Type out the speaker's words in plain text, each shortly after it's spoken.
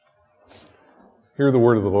Hear the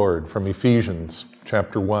word of the Lord from Ephesians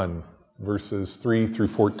chapter 1, verses 3 through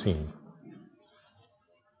 14.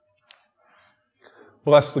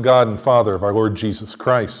 Bless the God and Father of our Lord Jesus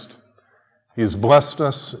Christ. He has blessed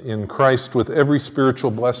us in Christ with every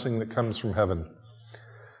spiritual blessing that comes from heaven.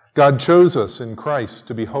 God chose us in Christ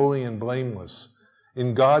to be holy and blameless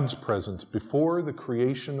in God's presence before the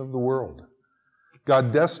creation of the world.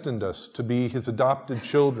 God destined us to be His adopted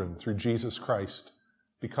children through Jesus Christ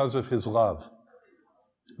because of His love.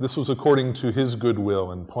 This was according to His good will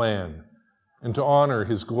and plan, and to honor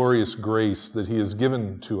His glorious grace that He has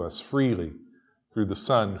given to us freely through the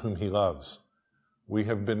Son whom He loves. We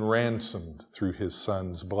have been ransomed through His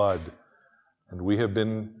Son's blood, and we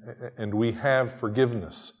have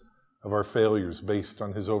forgiveness of our failures based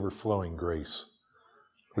on His overflowing grace,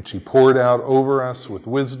 which He poured out over us with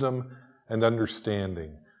wisdom and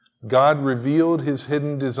understanding. God revealed His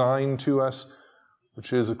hidden design to us,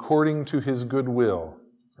 which is according to His good will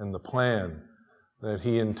and the plan that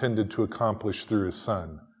He intended to accomplish through His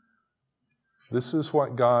Son. This is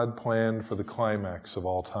what God planned for the climax of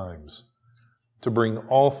all times, to bring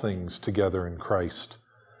all things together in Christ,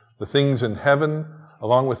 the things in heaven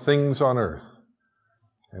along with things on earth.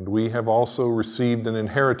 And we have also received an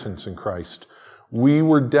inheritance in Christ. We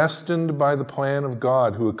were destined by the plan of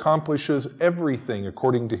God, who accomplishes everything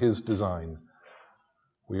according to His design.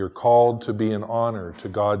 We are called to be an honor to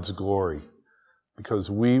God's glory,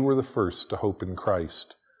 because we were the first to hope in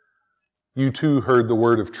Christ. You too heard the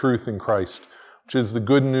word of truth in Christ, which is the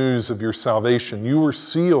good news of your salvation. You were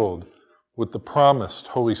sealed with the promised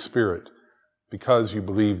Holy Spirit because you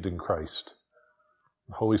believed in Christ.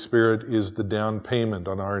 The Holy Spirit is the down payment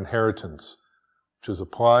on our inheritance, which is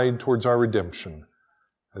applied towards our redemption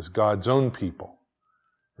as God's own people,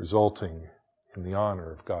 resulting in the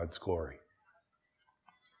honor of God's glory.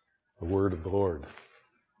 The word of the Lord.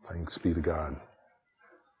 Thanks be to God.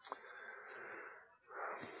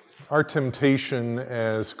 Our temptation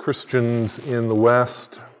as Christians in the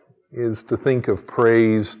West is to think of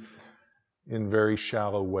praise in very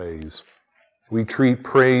shallow ways. We treat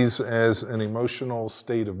praise as an emotional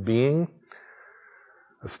state of being,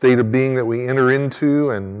 a state of being that we enter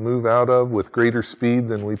into and move out of with greater speed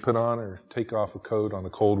than we put on or take off a coat on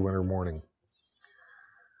a cold winter morning.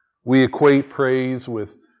 We equate praise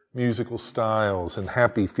with musical styles and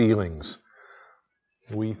happy feelings.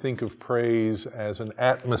 We think of praise as an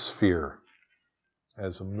atmosphere,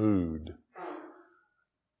 as a mood.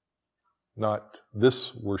 Not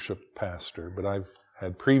this worship pastor, but I've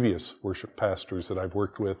had previous worship pastors that I've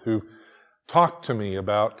worked with who talked to me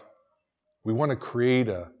about, we want to create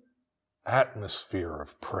an atmosphere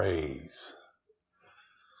of praise.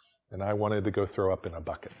 And I wanted to go throw up in a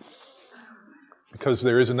bucket. Because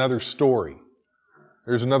there is another story.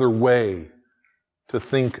 There's another way to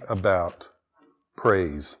think about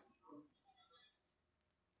praise.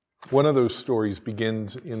 One of those stories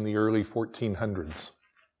begins in the early 1400s.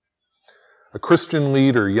 A Christian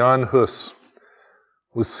leader, Jan Hus,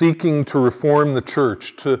 was seeking to reform the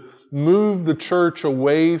church, to move the church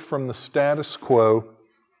away from the status quo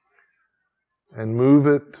and move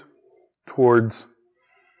it towards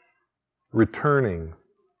returning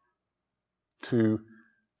to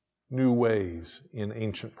new ways in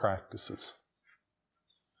ancient practices.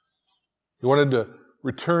 He wanted to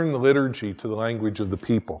return the liturgy to the language of the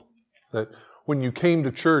people, that when you came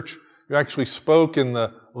to church, you actually spoke in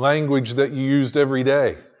the language that you used every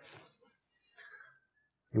day.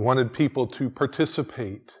 He wanted people to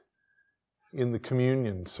participate in the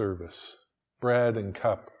communion service, bread and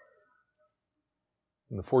cup.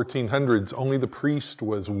 In the 1400s, only the priest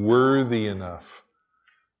was worthy enough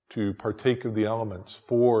to partake of the elements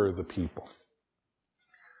for the people.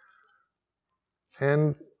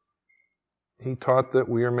 And he taught that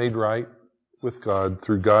we are made right with God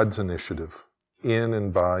through God's initiative in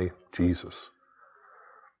and by Jesus.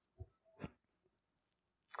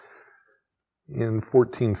 In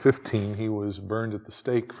 1415, he was burned at the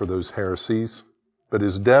stake for those heresies, but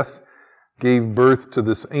his death gave birth to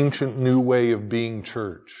this ancient new way of being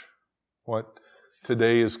church, what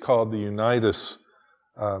today is called the Unitas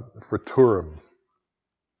Fraterum,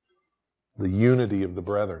 the unity of the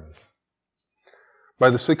brethren. By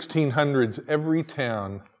the 1600s, every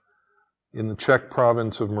town in the Czech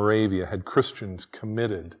province of Moravia had Christians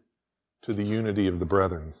committed to the unity of the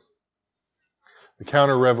brethren. The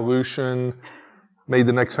counter-revolution made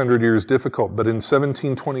the next 100 years difficult, but in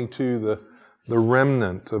 1722, the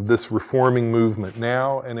remnant of this reforming movement,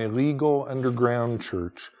 now an illegal underground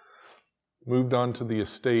church, moved on to the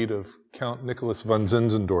estate of Count Nicholas von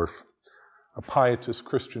Zinzendorf, a pietist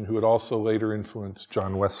Christian who had also later influenced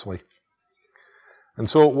John Wesley. And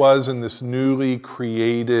so it was in this newly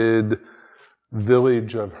created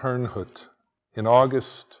village of Herrnhut in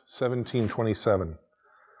August 1727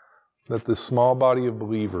 that this small body of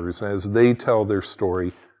believers, as they tell their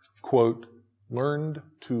story, quote, learned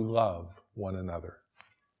to love one another.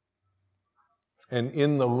 And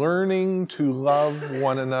in the learning to love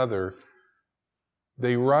one another,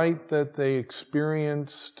 they write that they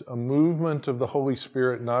experienced a movement of the Holy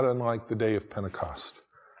Spirit not unlike the day of Pentecost.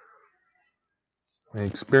 They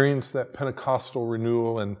experienced that Pentecostal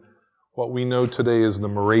renewal, and what we know today as the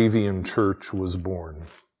Moravian Church was born.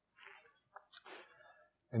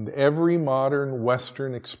 And every modern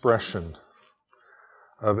Western expression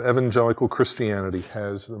of evangelical Christianity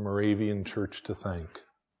has the Moravian Church to thank.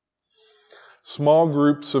 Small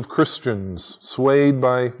groups of Christians, swayed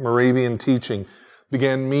by Moravian teaching,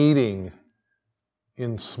 began meeting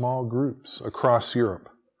in small groups across Europe.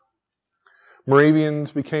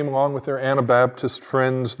 Moravians became, along with their Anabaptist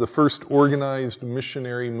friends, the first organized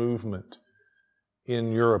missionary movement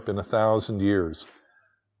in Europe in 1,000 years.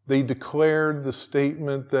 They declared the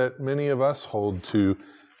statement that many of us hold to: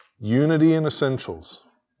 unity in essentials,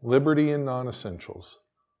 liberty in non-essentials,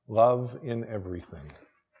 love in everything.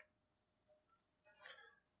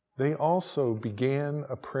 They also began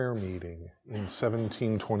a prayer meeting in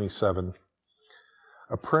 1727,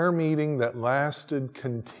 a prayer meeting that lasted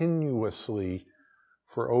continuously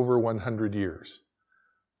for over 100 years.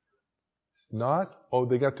 They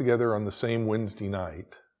got together on the same Wednesday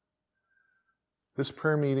night. This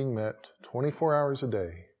prayer meeting met 24 hours a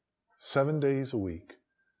day, 7 days a week,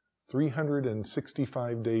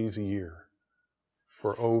 365 days a year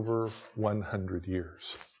for over 100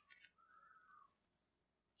 years.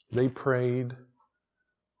 They prayed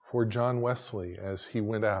for John Wesley as he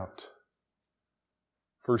went out,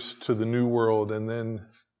 first to the New World and then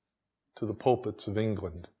to the pulpits of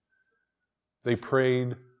England. They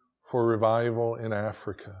prayed for revival in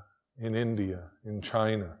Africa, in India, in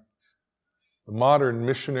China. The modern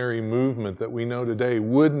missionary movement that we know today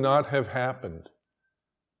would not have happened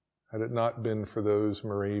had it not been for those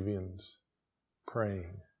Moravians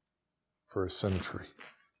praying for a century.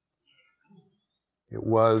 It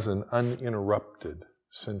was an uninterrupted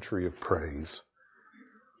century of praise.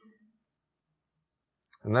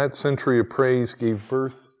 And that century of praise gave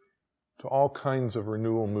birth to all kinds of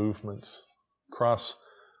renewal movements across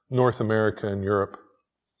North America and Europe.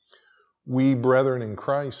 We, brethren in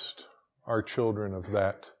Christ, are children of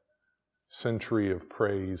that century of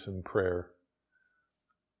praise and prayer,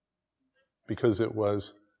 because it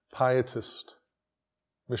was pietist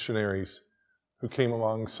missionaries who came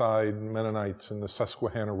alongside Mennonites in the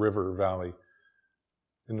Susquehanna River Valley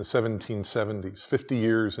in the 1770s, 50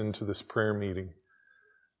 years into this prayer meeting,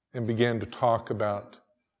 and began to talk about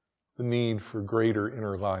the need for greater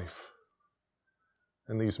inner life.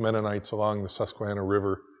 And these Mennonites along the Susquehanna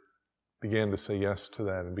River began to say yes to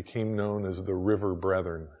that and became known as the River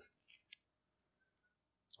Brethren,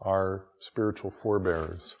 our spiritual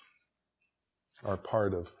forebears, are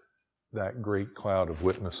part of that great cloud of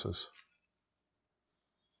witnesses.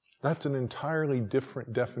 That's an entirely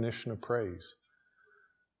different definition of praise.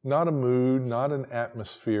 Not a mood, not an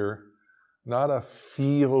atmosphere, not a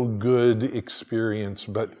feel-good experience,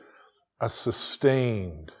 but a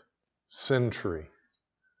sustained century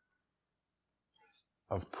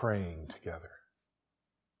of praying together.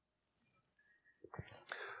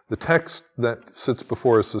 The text that sits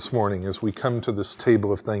before us this morning as we come to this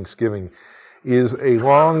table of thanksgiving is a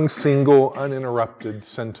long, single, uninterrupted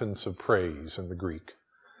sentence of praise in the Greek.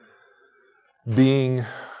 Being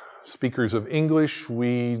speakers of English,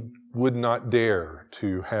 we would not dare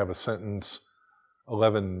to have a sentence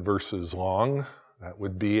 11 verses long. That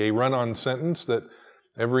would be a run-on sentence that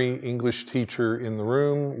every English teacher in the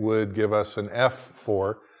room would give us an F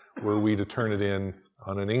for, were we to turn it in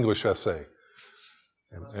on an English essay.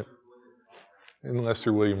 Unless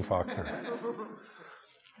you're William Faulkner.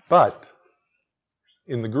 But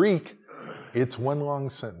in the Greek, it's one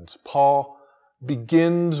long sentence. Paul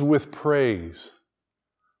begins with praise.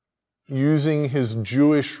 Using his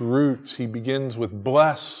Jewish roots, he begins with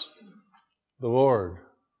bless the Lord.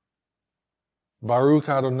 Baruch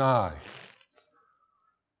Adonai.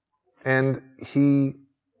 And he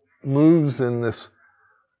moves in this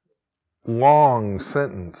long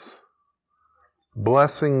sentence,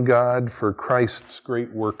 blessing God for Christ's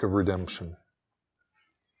great work of redemption.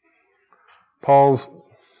 Paul's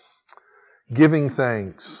giving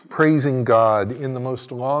thanks, praising God in the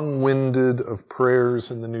most long-winded of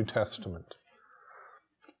prayers in the New Testament.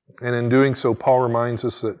 And in doing so, Paul reminds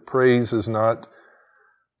us that praise is not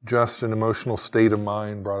just an emotional state of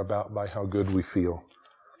mind brought about by how good we feel.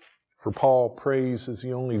 For Paul, praise is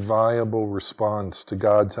the only viable response to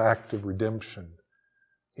God's act of redemption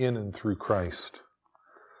in and through Christ.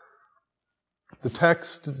 The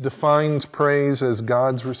text defines praise as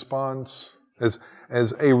God's response, as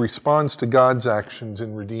a response to God's actions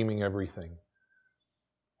in redeeming everything.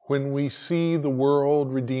 When we see the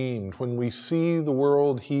world redeemed, when we see the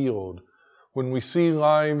world healed, when we see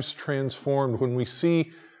lives transformed, when we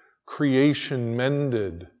see creation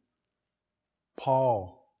mended,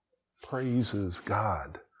 Paul praises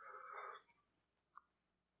God.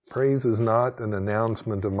 Praise is not an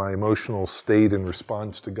announcement of my emotional state in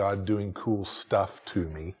response to God doing cool stuff to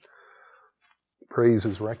me. Praise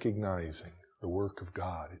is recognizing the work of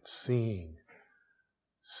God. It's seeing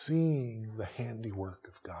the handiwork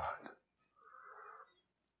of God.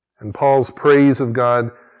 And Paul's praise of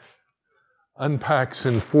God unpacks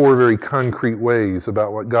in 4 very concrete ways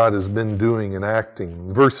about what God has been doing and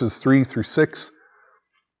acting. Verses 3 through 6,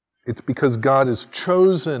 it's because God has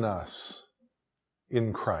chosen us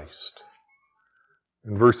in Christ.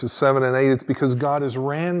 In verses 7 and 8, it's because God has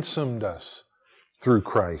ransomed us through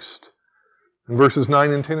Christ. In verses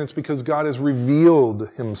 9 and 10, it's because God has revealed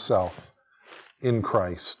himself in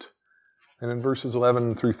Christ. And in verses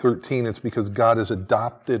 11 through 13, it's because God has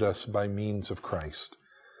adopted us by means of Christ.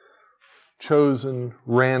 Chosen,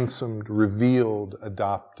 ransomed, revealed,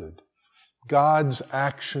 adopted. God's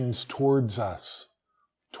actions towards us,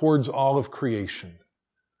 towards all of creation,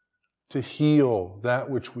 to heal that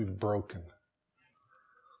which we've broken.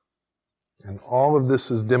 And all of this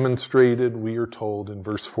is demonstrated, we are told in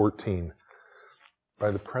verse 14,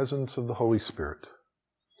 by the presence of the Holy Spirit,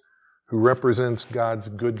 who represents God's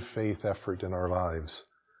good faith effort in our lives.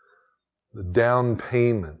 The down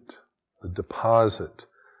payment, the deposit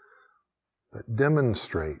that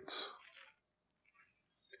demonstrates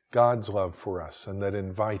God's love for us and that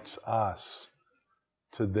invites us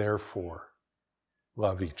to therefore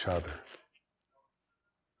love each other.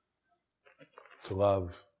 To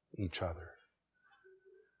love each other.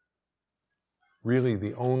 Really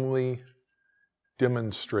the only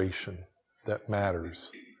demonstration that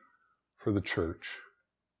matters for the church.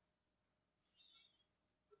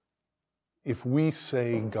 If we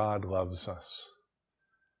say God loves us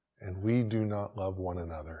and we do not love one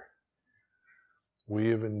another, we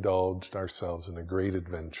have indulged ourselves in a great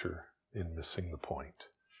adventure in missing the point.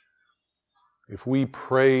 If we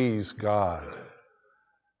praise God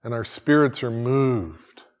and our spirits are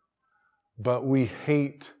moved, but we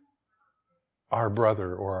hate our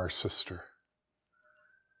brother or our sister,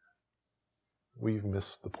 we've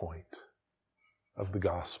missed the point of the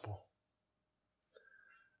gospel.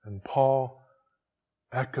 And Paul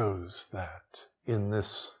echoes that in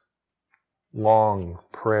this long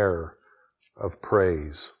prayer of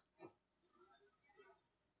praise.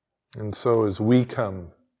 And so as we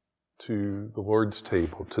come to the Lord's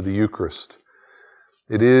table, to the Eucharist,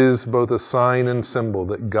 it is both a sign and symbol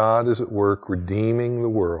that God is at work redeeming the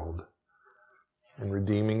world, and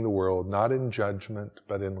redeeming the world not in judgment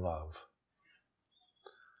but in love.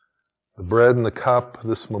 The bread and the cup,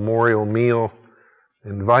 this memorial meal,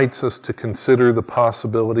 invites us to consider the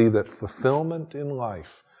possibility that fulfillment in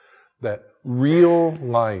life, that real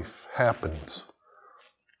life happens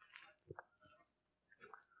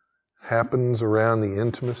around the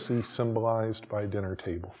intimacy symbolized by a dinner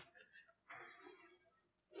table.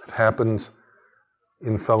 It happens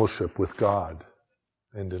in fellowship with God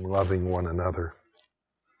and in loving one another.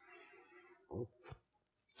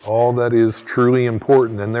 All that is truly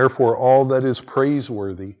important, and therefore all that is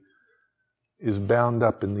praiseworthy, is bound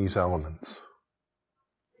up in these elements.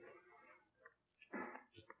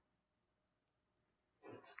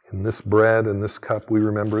 In this bread and this cup, we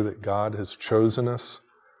remember that God has chosen us,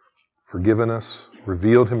 forgiven us,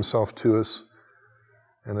 revealed himself to us,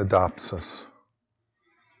 and adopts us.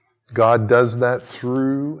 God does that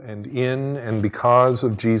through and in and because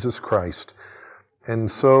of Jesus Christ.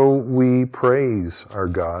 And so we praise our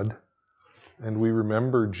God, and we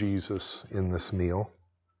remember Jesus in this meal.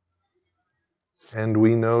 And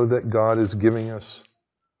we know that God is giving us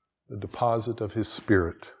the deposit of his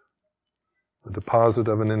Spirit, the deposit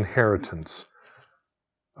of an inheritance,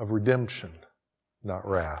 of redemption, not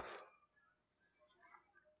wrath.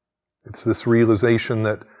 It's this realization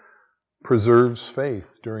that preserves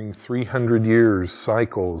faith during 300 years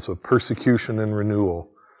cycles of persecution and renewal.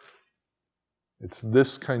 It's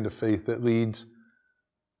this kind of faith that leads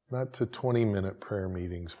not to 20-minute prayer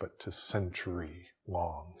meetings, but to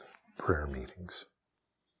century-long prayer meetings.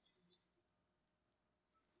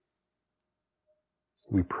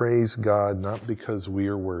 We praise God not because we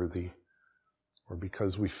are worthy or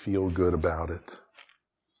because we feel good about it.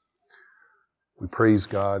 We praise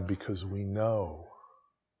God because we know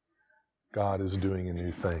God is doing a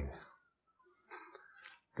new thing.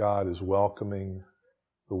 God is welcoming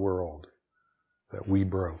the world that we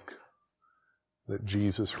broke, that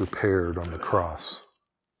Jesus repaired on the cross.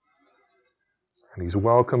 And He's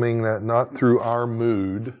welcoming that not through our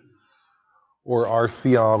mood or our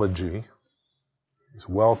theology. He's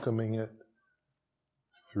welcoming it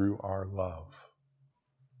through our love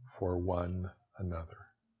for one another.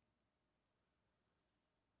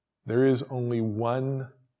 There is only one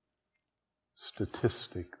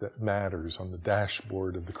statistic that matters on the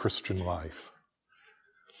dashboard of the Christian life.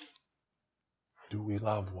 Do we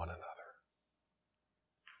love one another?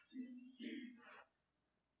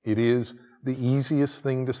 It is the easiest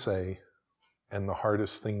thing to say and the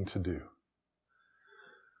hardest thing to do.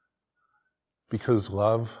 Because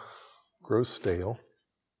love grows stale,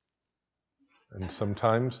 and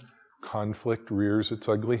sometimes conflict rears its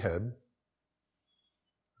ugly head.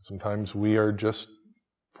 Sometimes we are just,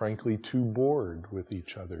 frankly, too bored with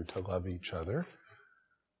each other to love each other.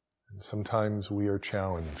 And sometimes we are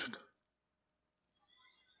challenged.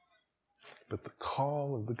 But the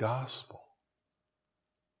call of the gospel,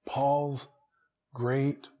 Paul's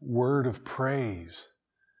great word of praise,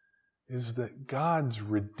 is that God's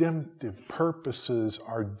redemptive purposes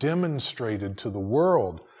are demonstrated to the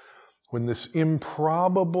world when this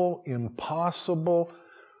improbable, impossible,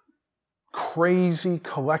 crazy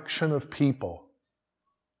collection of people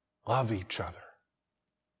love each other.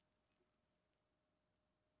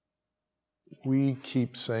 We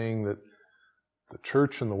keep saying that the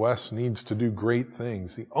church in the West needs to do great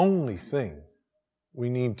things. The only thing we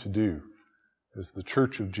need to do as the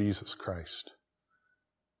Church of Jesus Christ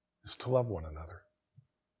is to love one another.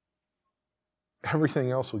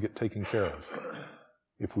 Everything else will get taken care of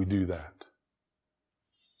if we do that.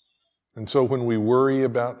 And so when we worry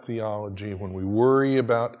about theology, when we worry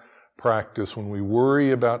about practice, when we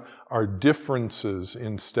worry about our differences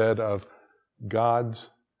instead of God's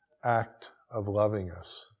act of loving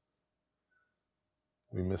us,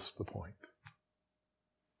 we miss the point.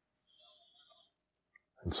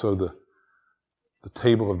 And so the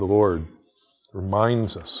table of the Lord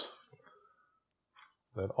reminds us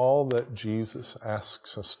that all that Jesus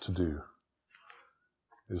asks us to do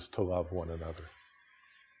is to love one another.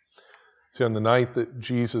 See, on the night that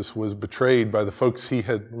Jesus was betrayed by the folks He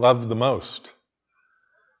had loved the most,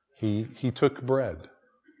 He took bread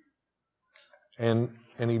and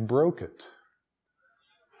He broke it.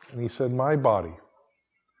 And He said, "My body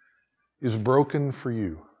is broken for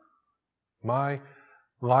you. My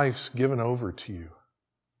life's given over to you.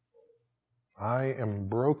 I am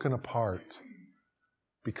broken apart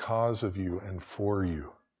because of you and for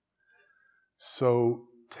you. So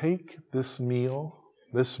take this meal,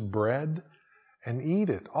 this bread, and eat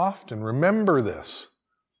it often. Remember this.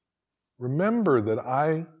 Remember that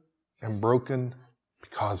I am broken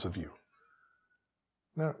because of you."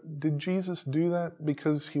 Now, did Jesus do that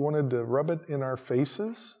because He wanted to rub it in our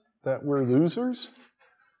faces that we're losers?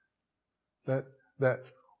 That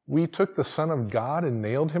we took the Son of God and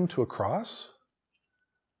nailed Him to a cross?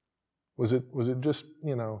 Was it just,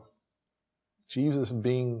 Jesus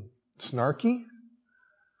being snarky?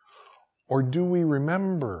 Or do we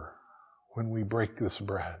remember when we break this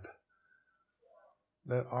bread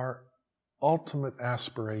that our ultimate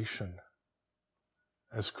aspiration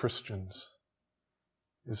as Christians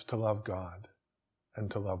is to love God and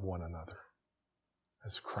to love one another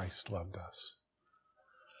as Christ loved us?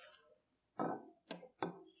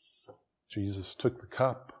 Jesus took the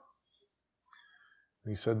cup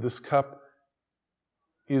and He said, "This cup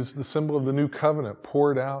is the symbol of the new covenant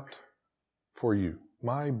poured out for you.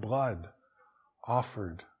 My blood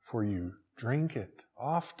offered for you. Drink it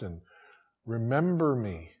often. Remember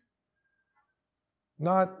me."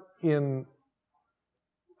 Not in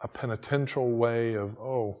a penitential way of,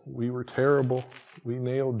 we were terrible. We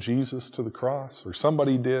nailed Jesus to the cross, or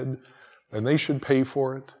somebody did, and they should pay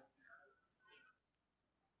for it.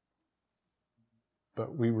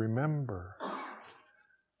 But we remember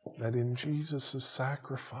that in Jesus'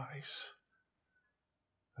 sacrifice,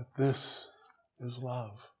 that this is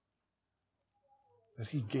love. That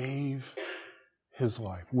He gave His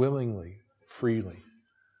life willingly, freely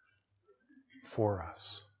for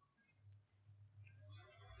us.